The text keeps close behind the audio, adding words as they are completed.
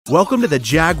Welcome to the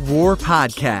Jaguar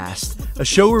Podcast, a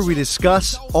show where we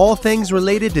discuss all things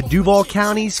related to Duval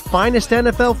County's finest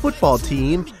NFL football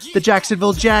team, the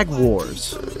Jacksonville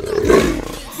Jaguars. 42,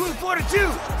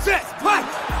 set, play!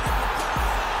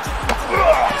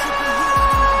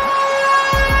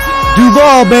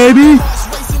 Duval, baby!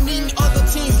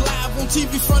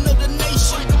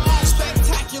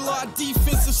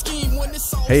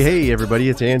 Hey, everybody,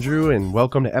 it's Andrew, and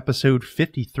welcome to episode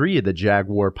 53 of the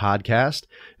Jaguar Podcast.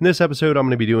 In this episode, I'm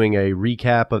going to be doing a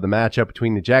recap of the matchup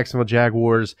between the Jacksonville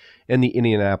Jaguars and the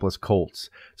Indianapolis Colts.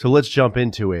 So let's jump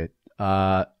into it.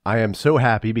 I am so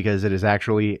happy because it is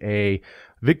actually a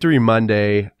Victory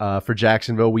Monday for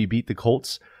Jacksonville. We beat the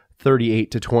Colts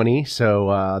 38-20,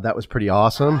 so that was pretty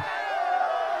awesome.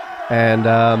 And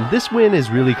this win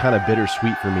is really kind of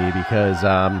bittersweet for me because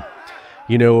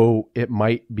it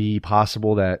might be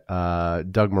possible that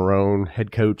Doug Marrone,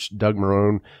 head coach Doug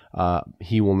Marrone,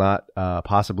 he will not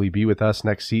possibly be with us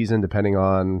next season, depending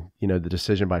on, the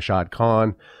decision by Shad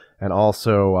Khan. And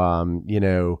also,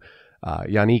 Yannick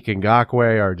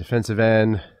Ngakoue, our defensive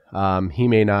end, he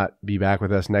may not be back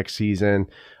with us next season.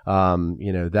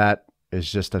 That is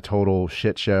just a total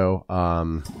shit show.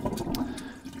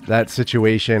 That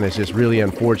situation is just really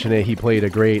unfortunate. He played a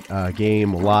great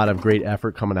game, a lot of great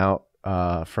effort coming out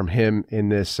from him in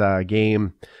this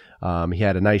game. He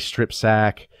had a nice strip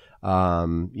sack.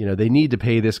 They need to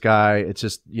pay this guy. It's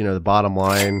just, the bottom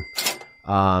line.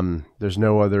 There's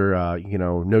no other,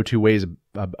 no two ways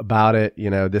about it.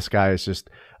 This guy is just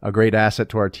a great asset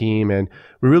to our team. And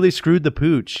we really screwed the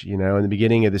pooch, in the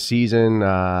beginning of the season,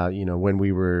 when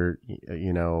we were,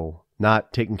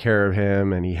 not taking care of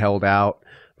him and he held out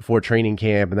before training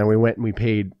camp. And then we went and we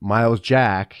paid Miles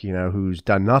Jack, who's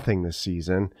done nothing this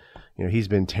season. He's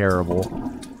been terrible.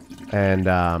 And,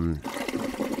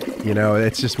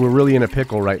 it's just we're really in a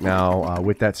pickle right now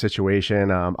with that situation.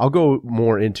 I'll go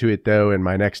more into it, though, in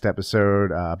my next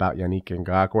episode about Yannick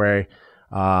Ngakoue.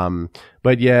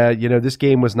 But, yeah, this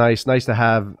game was nice. Nice to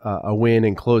have a win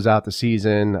and close out the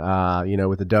season,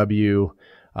 with a W.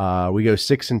 We go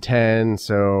 6-10,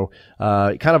 so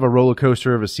kind of a roller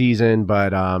coaster of a season,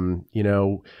 but, we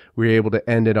were able to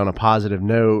end it on a positive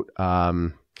note.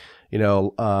 A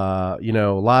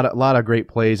lot of great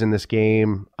plays in this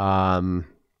game. Our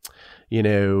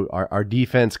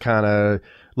defense kind of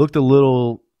looked a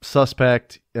little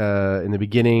suspect in the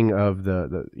beginning of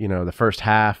the first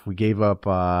half. We gave up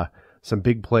some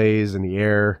big plays in the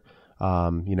air.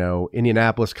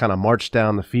 Indianapolis kind of marched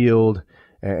down the field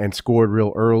and scored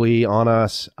real early on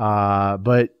us.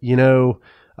 But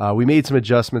we made some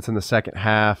adjustments in the second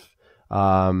half.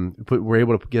 We're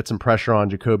able to get some pressure on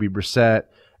Jacoby Brissett.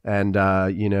 And,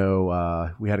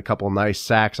 we had a couple of nice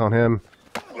sacks on him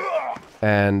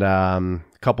and a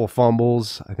couple of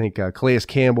fumbles. I think Calais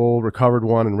Campbell recovered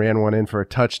one and ran one in for a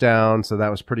touchdown, so that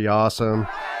was pretty awesome.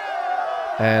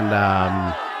 And,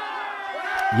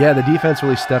 the defense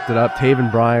really stepped it up.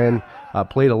 Taven Bryan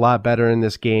played a lot better in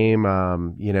this game,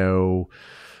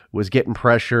 was getting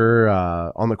pressure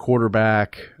on the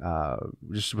quarterback,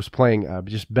 just was playing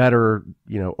just better,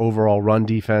 overall run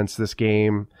defense this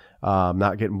game.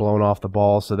 Not getting blown off the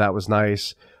ball, so that was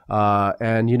nice. Our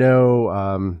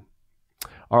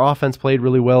offense played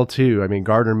really well too. I mean,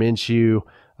 Gardner Minshew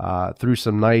threw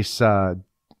some nice,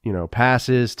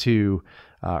 passes to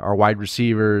our wide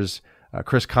receivers,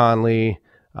 Chris Conley,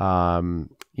 Keelan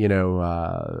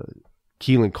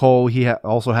Cole. He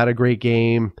also had a great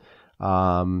game.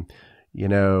 Minshew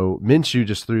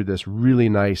just threw this really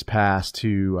nice pass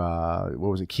to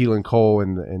Keelan Cole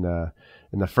in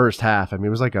the first half. I mean, it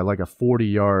was like a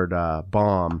 40-yard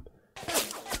bomb,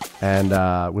 and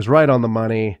was right on the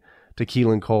money to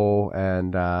Keelan Cole,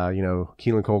 and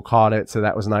Keelan Cole caught it, so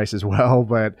that was nice as well.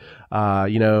 But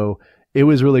it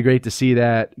was really great to see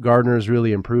that Gardner is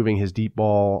really improving his deep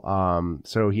ball.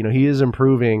 So he is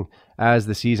improving as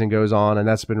the season goes on, and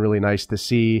that's been really nice to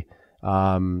see.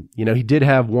 He did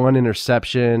have one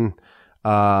interception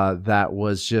that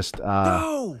was just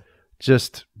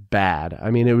bad.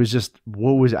 I mean, it was just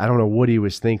I don't know what he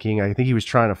was thinking. I think he was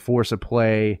trying to force a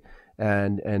play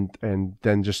and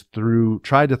then just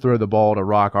tried to throw the ball to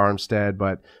Rock Armstead,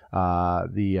 but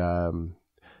the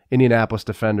Indianapolis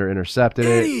defender intercepted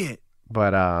it.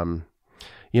 But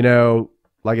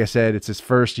like I said, it's his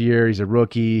first year. He's a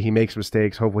rookie. He makes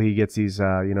mistakes. Hopefully he gets these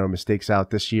mistakes out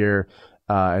this year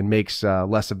and makes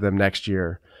less of them next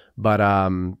year. But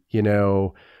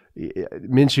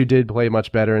Minshew did play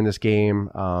much better in this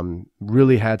game.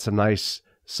 Really had some nice,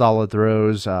 solid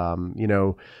throws.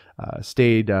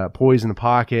 stayed poised in the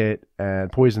pocket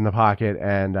and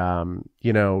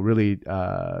really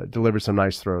delivered some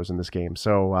nice throws in this game.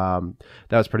 So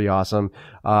that was pretty awesome.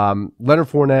 Leonard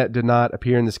Fournette did not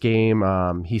appear in this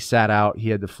game. He sat out. He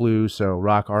had the flu, so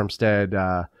Rock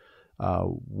Armstead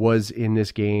was in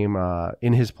this game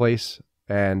in his place.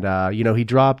 And, he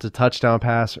dropped a touchdown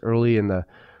pass early in the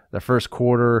first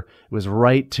quarter. It was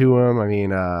right to him. I mean,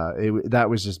 that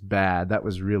was just bad. That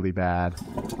was really bad.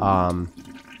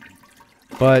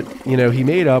 But, he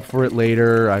made up for it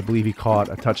later. I believe he caught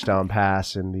a touchdown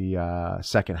pass in the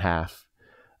second half,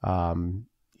 and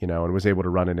was able to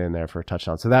run it in there for a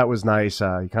touchdown. So that was nice. He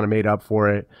kind of made up for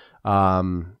it.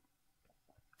 The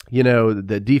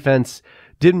defense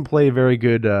didn't play very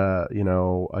good,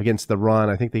 against the run.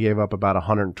 I think they gave up about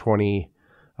 120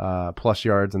 plus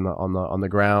yards on the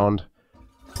ground.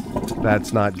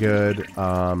 That's not good.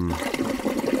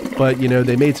 But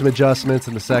they made some adjustments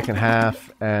in the second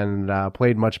half and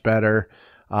played much better.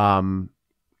 Again,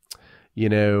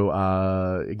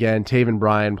 Taven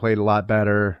Bryan played a lot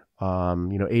better.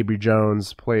 Avery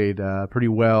Jones played pretty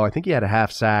well. I think he had a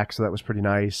half sack, so that was pretty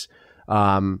nice.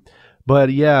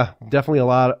 But yeah, definitely a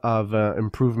lot of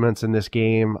improvements in this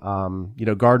game.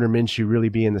 Gardner Minshew really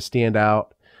being the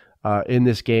standout in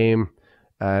this game.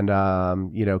 And,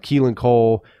 Keelan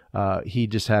Cole, he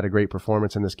just had a great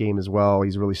performance in this game as well.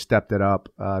 He's really stepped it up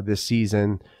this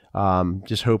season.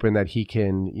 Just hoping that he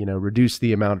can, reduce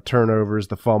the amount of turnovers,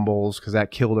 the fumbles, because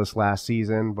that killed us last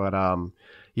season. But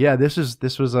yeah, this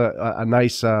was a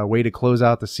nice way to close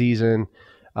out the season.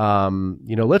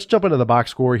 Let's jump into the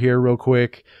box score here real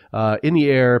quick. In the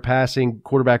air, passing,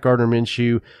 quarterback Gardner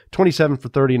Minshew, 27 for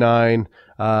 39,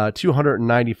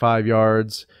 295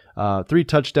 yards, 3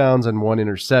 touchdowns and 1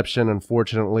 interception.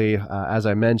 Unfortunately, as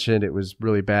I mentioned, it was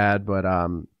really bad, but,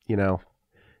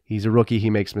 he's a rookie. He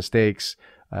makes mistakes,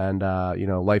 and,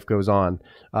 life goes on.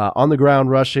 On the ground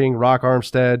rushing, Rock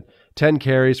Armstead, 10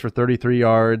 carries for 33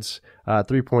 yards,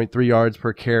 3.3 yards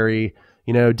per carry.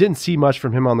 Didn't see much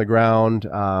from him on the ground.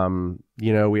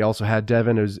 We also had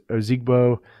Devin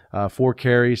Ozigbo, 4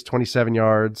 carries, 27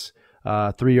 yards,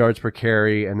 3 yards per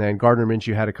carry. And then Gardner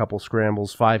Minshew had a couple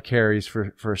scrambles, 5 carries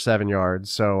for 7 yards.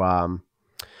 So,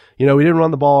 we didn't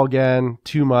run the ball again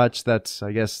too much. That's,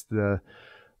 I guess, the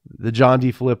John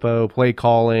DeFilippo play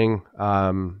calling.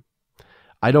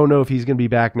 I don't know if he's going to be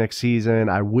back next season.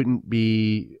 I wouldn't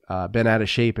be been out of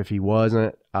shape if he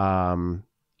wasn't.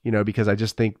 Because I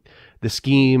just think the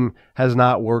scheme has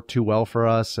not worked too well for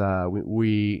us.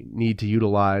 We need to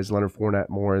utilize Leonard Fournette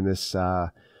more in this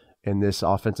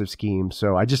offensive scheme.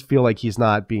 So I just feel like he's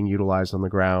not being utilized on the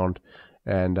ground,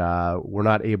 and we're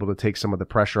not able to take some of the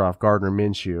pressure off Gardner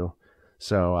Minshew.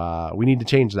 So we need to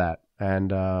change that,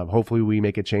 and hopefully we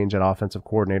make a change at offensive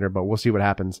coordinator, but we'll see what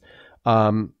happens.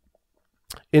 In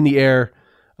the air,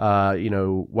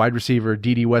 wide receiver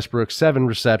D.D. Westbrook, 7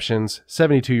 receptions,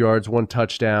 72 yards, 1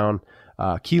 touchdown.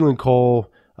 Keelan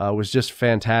Cole was just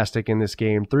fantastic in this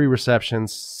game. 3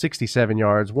 receptions, 67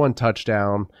 yards, 1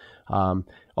 touchdown.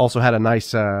 Also had a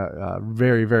nice,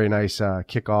 very, very nice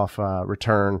kickoff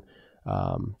return.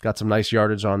 Got some nice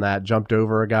yardage on that. Jumped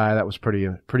over a guy. That was pretty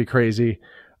crazy.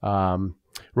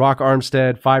 Rock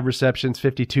Armstead, 5 receptions,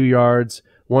 52 yards,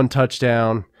 1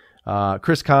 touchdown.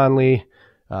 Chris Conley,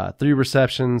 3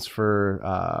 receptions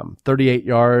for 38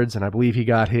 yards, and I believe he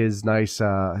got his nice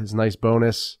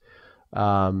bonus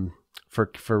for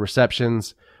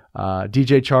receptions.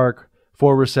 DJ Chark,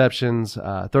 4 receptions,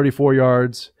 34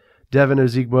 yards. Devin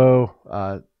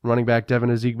Ozigbo, running back Devin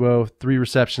Ozigbo, 3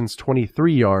 receptions,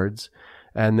 23 yards.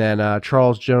 And then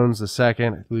Charles Jones II, I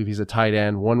believe he's a tight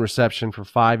end, 1 reception for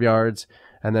 5 yards.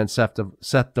 And then Seth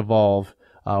DeVolve,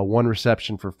 1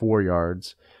 reception for 4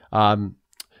 yards. On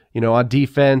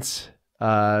defense,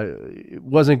 it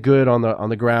wasn't good on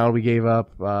the ground. We gave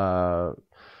up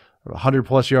 100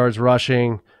 plus yards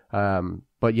rushing,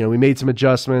 but we made some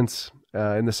adjustments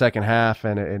in the second half,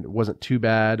 and it wasn't too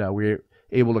bad. We were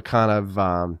able to kind of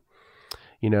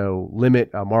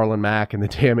limit Marlon Mack and the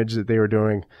damage that they were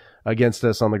doing against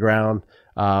us on the ground.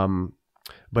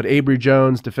 But Avery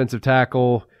Jones, defensive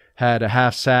tackle, had a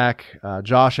half sack.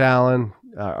 Josh Allen,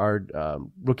 our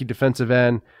rookie defensive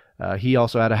end, he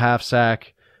also had a half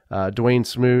sack. Dwayne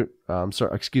Smoot,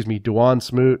 Dewan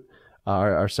Smoot,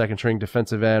 our second string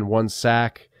defensive end, 1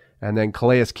 sack. And then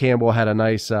Calais Campbell had a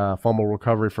nice fumble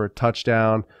recovery for a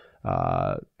touchdown.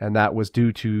 And that was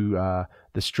due to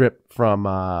the strip from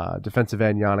defensive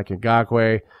end Yannick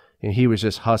Ngakoue. And he was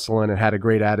just hustling and had a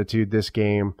great attitude this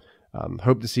game.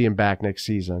 Hope to see him back next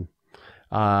season.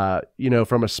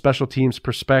 From a special teams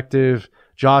perspective,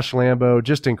 Josh Lambo,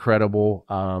 just incredible.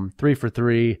 3 for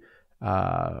 3,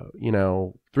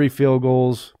 3 field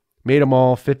goals, made them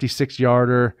all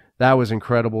 56-yarder. That was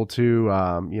incredible too.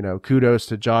 Kudos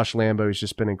to Josh Lambo. He's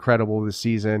just been incredible this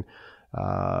season.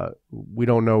 We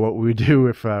don't know what we would do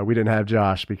if we didn't have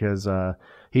Josh, because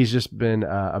he's just been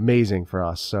amazing for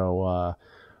us. So,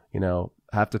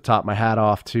 have to top my hat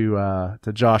off to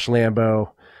Josh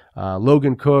Lambo.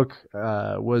 Logan Cook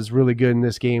was really good in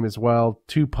this game as well.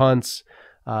 2 punts,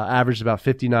 averaged about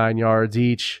 59 yards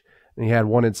each, and he had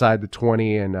one inside the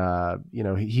 20. And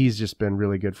he's just been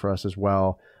really good for us as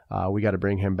well. We got to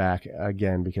bring him back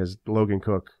again, because Logan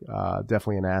Cook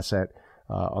definitely an asset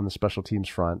on the special teams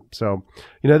front. So,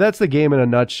 that's the game in a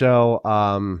nutshell.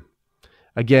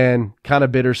 Again, kind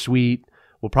of bittersweet.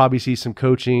 We'll probably see some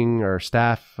coaching or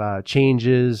staff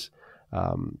changes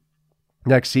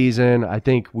next season. I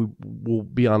think we will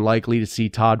be unlikely to see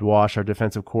Todd Wash, our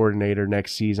defensive coordinator,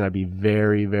 next season. I'd be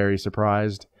very, very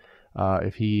surprised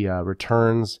if he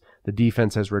returns. The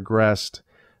defense has regressed.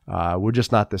 We're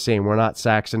just not the same. We're not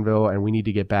Saxonville, and we need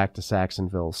to get back to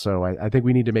Saxonville. So I think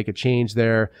we need to make a change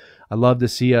there. I'd love to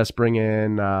see us bring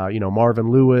in, Marvin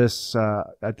Lewis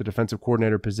at the defensive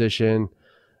coordinator position.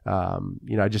 I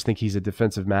just think he's a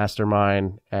defensive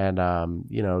mastermind, and,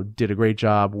 did a great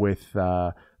job with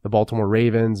the Baltimore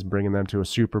Ravens, bringing them to a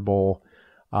Super Bowl.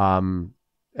 I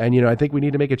think we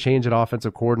need to make a change at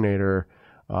offensive coordinator.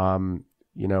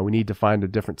 We need to find a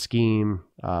different scheme,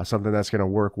 something that's going to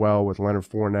work well with Leonard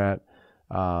Fournette.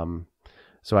 And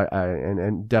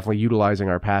definitely utilizing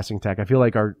our passing attack. I feel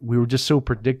like we were just so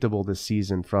predictable this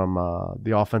season from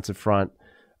the offensive front.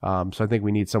 So I think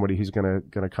we need somebody who's going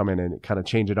to come in and kind of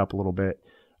change it up a little bit,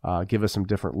 give us some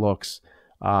different looks.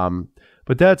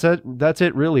 But that's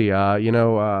it really.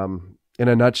 In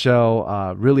a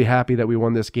nutshell, really happy that we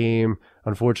won this game.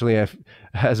 Unfortunately,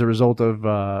 as a result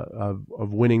of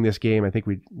winning this game, I think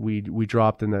we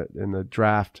dropped in the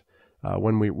draft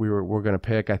when we're going to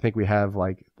pick. I think we have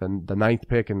like the 9th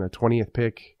pick and the 20th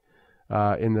pick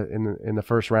in the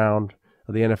first round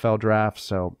of the NFL draft.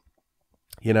 So,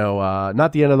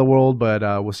 not the end of the world, but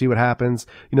we'll see what happens.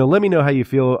 Let me know how you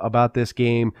feel about this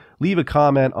game. Leave a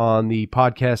comment on the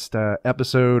podcast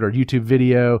episode or YouTube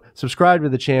video. Subscribe to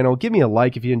the channel. Give me a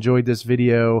like if you enjoyed this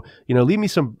video. Leave me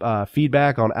some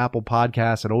feedback on Apple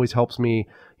Podcasts. It always helps me,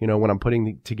 when I'm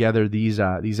putting together these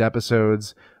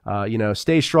episodes.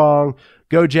 Stay strong.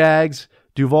 Go Jags.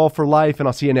 Duval for life, and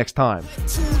I'll see you next time.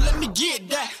 Let me get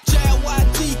that.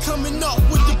 JYD coming up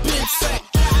with the big sack.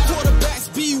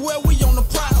 Quarterbacks beware, we on the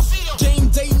prowl. Game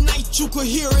day night, you could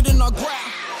hear it in our growl.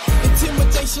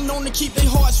 Intimidation on to keep their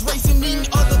hearts racing. Eating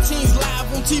other teams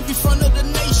live on TV front of the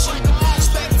nation.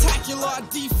 Spectacular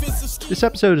defensive scheme. This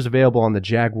episode is available on the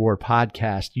Jaguar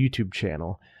Podcast YouTube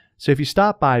channel. So if you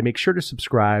stop by, make sure to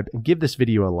subscribe and give this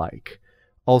video a like.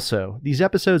 Also, these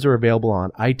episodes are available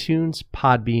on iTunes,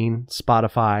 Podbean,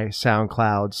 Spotify,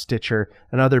 SoundCloud, Stitcher,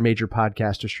 and other major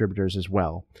podcast distributors as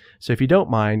well. So if you don't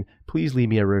mind, please leave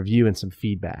me a review and some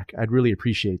feedback. I'd really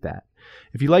appreciate that.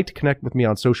 If you'd like to connect with me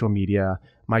on social media,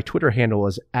 my Twitter handle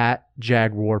is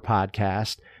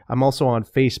 @JagwarPodcast. I'm also on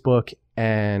Facebook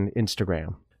and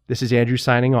Instagram. This is Andrew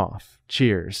signing off.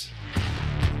 Cheers.